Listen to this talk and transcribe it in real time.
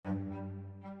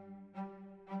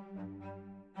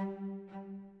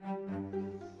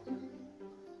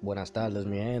Buenas tardes,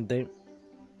 mi gente.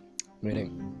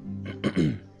 Miren,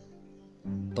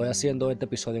 estoy haciendo este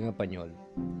episodio en español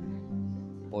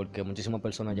porque muchísimas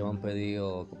personas ya me han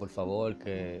pedido que por favor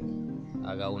que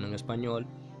haga uno en español,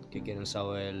 que quieren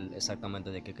saber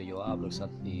exactamente de qué que yo hablo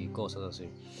y cosas así.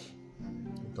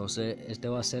 Entonces, este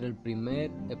va a ser el primer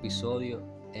episodio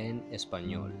en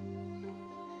español.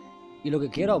 Y lo que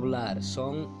quiero hablar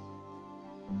son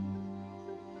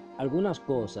algunas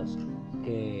cosas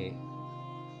que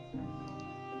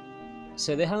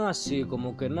se dejan así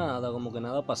como que nada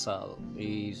ha pasado.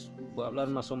 Y voy a hablar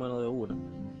más o menos de una.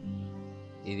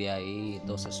 Y de ahí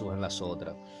entonces surgen las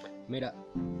otras. Mira,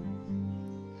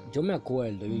 yo me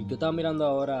acuerdo, y yo estaba mirando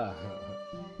ahora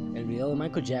el video de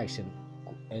Michael Jackson,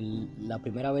 la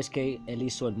primera vez que él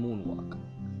hizo el moonwalk,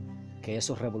 que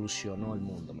eso revolucionó el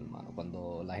mundo, mi hermano.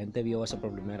 Cuando la gente vio eso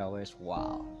por primera vez,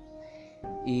 wow.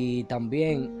 Y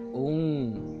también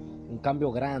un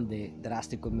cambio grande,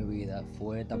 drástico en mi vida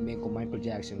fue también con Michael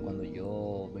Jackson. Cuando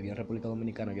yo vivía en República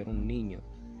Dominicana, yo era un niño,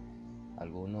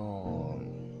 algunos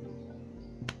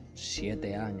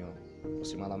 7 años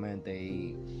aproximadamente,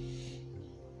 y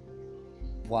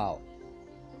wow,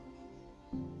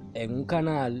 en un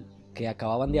canal que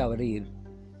acababan de abrir,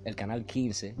 el canal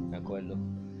 15, me acuerdo,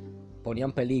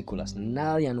 ponían películas,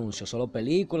 nada de anuncios, solo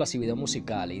películas y videos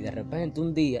musicales. Y de repente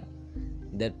un día,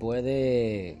 después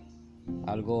de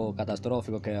algo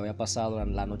catastrófico que había pasado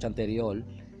la noche anterior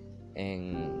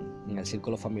en el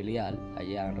círculo familiar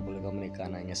allá en República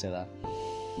Dominicana en esa edad,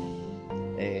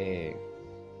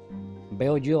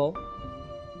 veo yo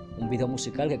un video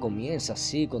musical que comienza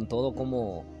así, con todo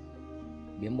como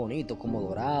bien bonito, como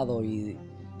dorado, y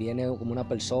viene como una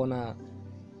persona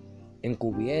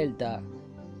encubierta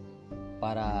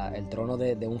para el trono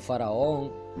de un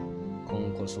faraón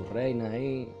con su reina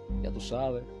ahí, ya tú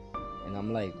sabes. And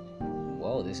I'm like,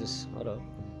 wow,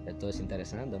 esto es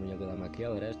interesante, yo quedarme aquí a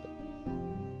ver esto.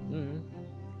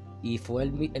 Y fue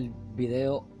el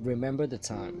video Remember the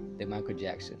Time de Michael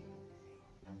Jackson.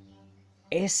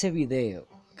 Ese video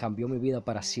cambió mi vida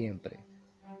para siempre.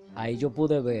 Ahí yo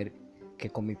pude ver que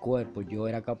con mi cuerpo yo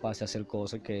era capaz de hacer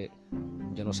cosas que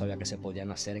yo no sabía que se podían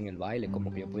hacer en el baile,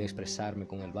 como que yo podía expresarme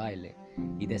con el baile.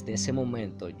 Y desde ese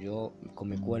momento yo con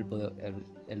mi cuerpo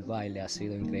el baile ha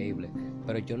sido increíble.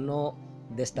 Pero yo no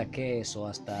destaqué eso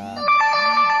hasta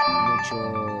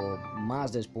mucho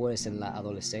más después, en la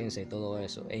adolescencia y todo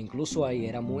eso. E incluso ahí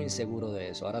era muy inseguro de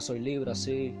eso. Ahora soy libre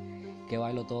así, que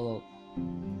bailo todo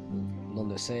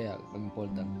donde sea, no me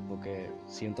importa, porque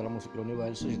siento la música del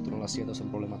universo. Si tú no la sientes, es un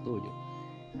problema tuyo.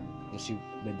 Yo soy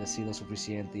bendecido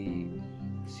suficiente, y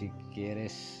si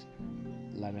quieres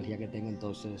la energía que tengo,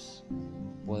 entonces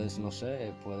puedes, no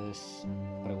sé, puedes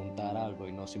preguntar algo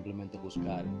y no simplemente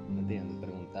buscar, ¿me entiendes?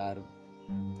 Preguntar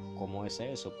cómo es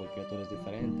eso, por qué tú eres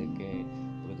diferente, porque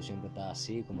tú siempre estás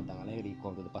así, como tan alegre, y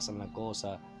cuando te pasan las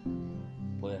cosas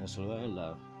puedes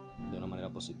resolverla de una manera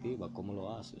positiva. ¿Cómo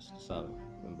lo haces? ¿Sabes?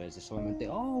 En vez de solamente,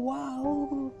 oh,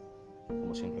 wow,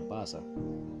 como siempre pasa.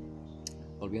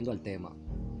 Volviendo al tema,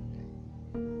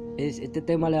 este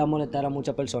tema le va a molestar a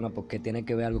muchas personas porque tiene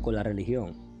que ver algo con la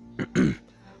religión.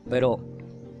 Pero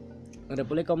en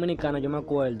República Dominicana, yo me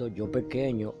acuerdo, yo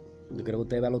pequeño, yo creo que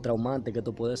usted vea lo traumante que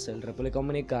esto puede ser. República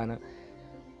Dominicana,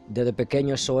 desde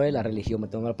pequeño eso es la religión, me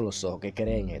tengo que ver por los ojos, que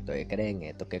creen esto,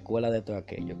 que escuela de esto y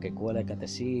aquello, que escuela de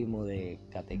catecismo, de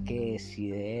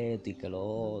catequesis, de esto y que lo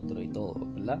otro y todo,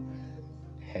 ¿verdad?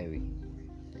 Heavy.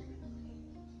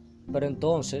 Pero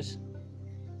entonces,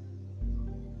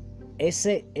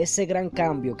 ese gran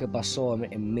cambio que pasó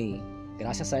en mí,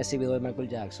 gracias a ese video de Michael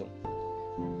Jackson,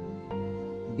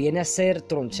 viene a ser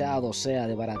tronchado, o sea,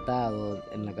 desbaratado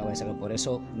en la cabeza, que por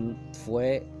eso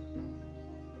fue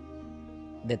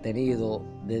detenido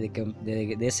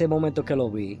desde ese momento que lo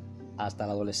vi hasta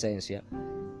la adolescencia.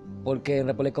 Porque en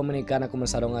República Dominicana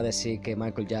comenzaron a decir que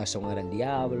Michael Jackson era el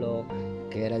diablo,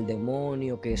 que era el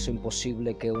demonio, que eso es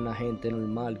imposible que una gente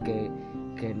normal que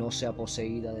no sea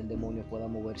poseída del demonio pueda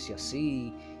moverse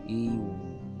así, y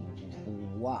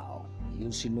wow, y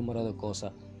un sinnúmero de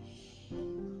cosas.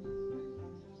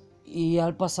 Y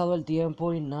al pasado el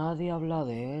tiempo y nadie habla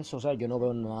de eso, o sea, yo no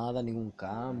veo nada, ningún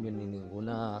cambio, ni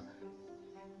ninguna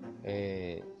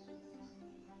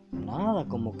nada,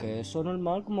 como que eso es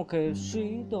normal, como que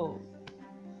sí, todo,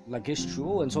 like it's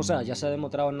true. Entonces, o sea, ya se ha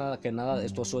demostrado que nada,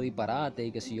 esto es disparate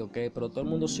y que sí o qué, pero todo el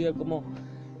mundo sigue como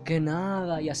que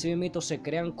nada, y así mismo se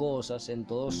crean cosas en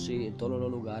todos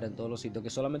los lugares, en todos los sitios,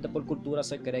 que solamente por cultura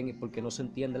se creen, y porque no se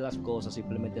entienden las cosas,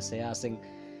 simplemente se hacen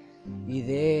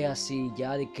ideas, y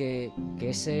ya de que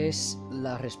esa es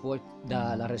la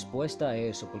respuesta a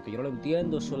eso, porque yo no lo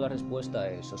entiendo, eso es la respuesta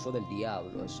a eso, eso del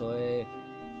diablo, eso es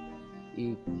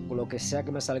y lo que sea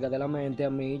que me salga de la mente a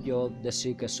mí, yo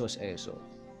decir que eso es eso.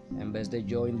 En vez de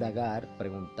yo indagar,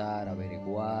 preguntar,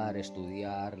 averiguar,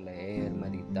 estudiar, leer,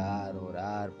 meditar,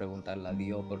 orar, preguntarle a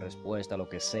Dios por respuesta, lo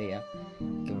que sea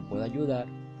que me pueda ayudar,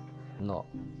 no.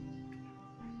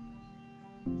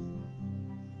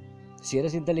 Si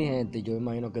eres inteligente, yo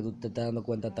imagino que tú te estás dando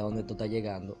cuenta hasta dónde tú estás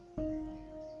llegando.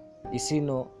 Y si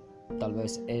no, tal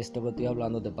vez esto que estoy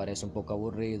hablando te parece un poco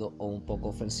aburrido o un poco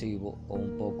ofensivo o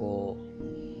un poco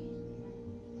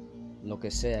lo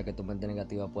que sea que tu mente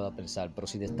negativa pueda pensar. Pero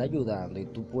si te está ayudando y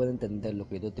tú puedes entender lo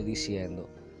que yo te estoy diciendo,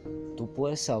 tú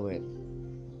puedes saber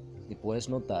y puedes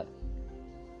notar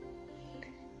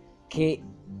que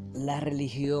la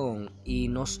religión y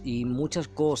muchas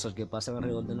cosas que pasan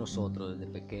alrededor de nosotros desde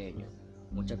pequeños,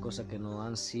 muchas cosas que nos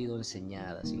han sido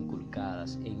enseñadas,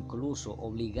 inculcadas e incluso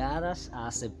obligadas a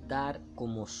aceptar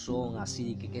como son,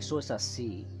 así, que eso es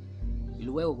así. Y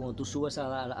luego cuando tú subes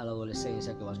a la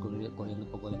adolescencia, que vas cogiendo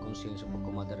un poco de conciencia, un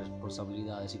poco más de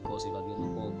responsabilidades y cosas, y vas viendo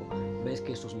un poco, ves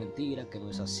que eso es mentira, que no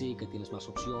es así, que tienes más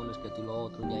opciones, que tú lo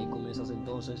otro, y ahí comienzas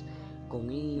entonces con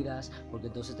iras, porque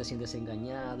entonces te sientes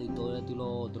engañado y todo esto y lo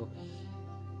otro.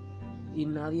 Y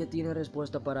nadie tiene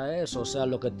respuesta para eso, o sea,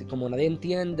 como nadie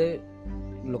entiende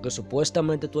lo que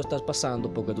supuestamente tú estás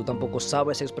pasando, porque tú tampoco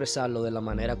sabes expresarlo de la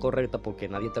manera correcta, porque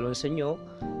nadie te lo enseñó,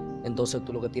 entonces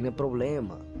tú lo que tienes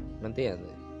problemas, ¿me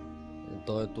entiendes?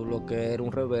 Entonces tú lo que eres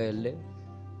un rebelde,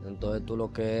 entonces tú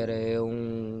lo que eres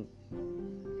un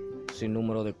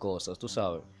sinnúmero de cosas, tú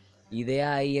sabes. Y de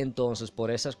ahí entonces,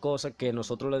 por esas cosas que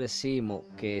nosotros le decimos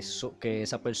que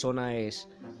esa persona es,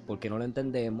 porque no la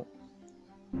entendemos,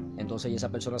 entonces esa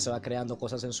persona se va creando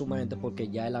cosas en su mente porque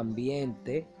ya el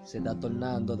ambiente se está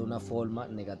tornando de una forma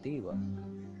negativa.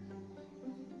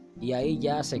 Y ahí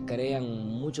ya se crean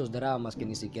muchos dramas que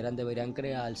ni siquiera deberían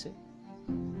crearse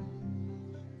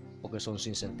porque son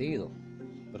sin sentido,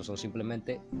 pero son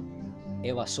simplemente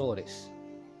evasores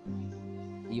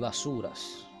y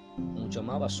basuras, mucho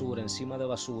más basura encima de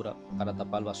basura para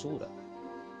tapar basura.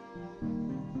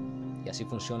 Y así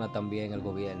funciona también el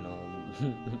gobierno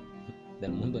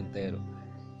del mundo entero,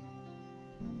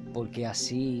 porque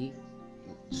así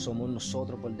somos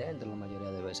nosotros por dentro la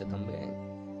mayoría de veces también,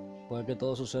 porque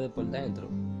todo sucede por dentro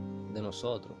de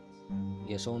nosotros,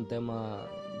 y eso es un tema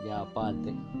ya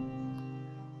aparte,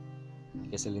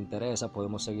 que si le interesa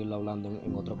podemos seguirlo hablando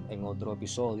en otro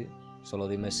episodio. Solo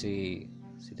dime si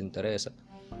te interesa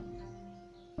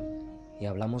y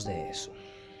hablamos de eso.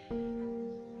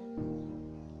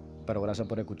 Pero gracias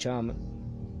por escucharme.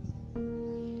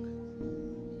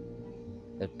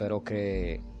 Espero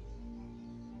que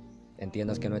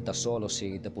entiendas que no estás solo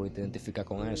si te pudiste identificar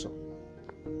con eso,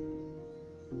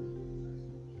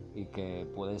 y que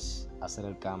puedes hacer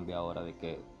el cambio ahora de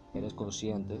que eres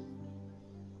consciente.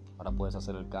 Ahora puedes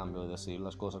hacer el cambio de decir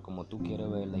las cosas como tú quieres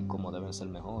verlas y como deben ser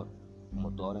mejor,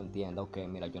 como tú ahora entiendas, ok,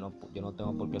 mira, yo no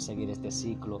tengo por qué seguir este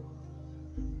ciclo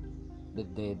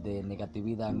de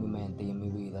negatividad en mi mente y en mi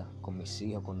vida, con mis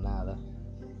hijos, con nada,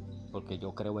 porque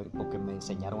yo creo, porque me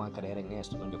enseñaron a creer en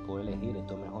esto, ¿no? Yo puedo elegir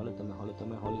esto es mejor, esto es mejor, esto es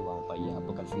mejor, y vamos para allá,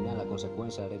 porque al final la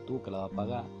consecuencia eres tú que la vas a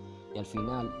pagar, y al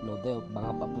final los dedos van a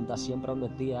apuntar siempre a donde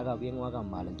ti, haga bien o haga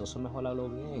mal. Entonces mejor hazlo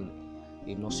bien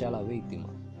y no sea la víctima.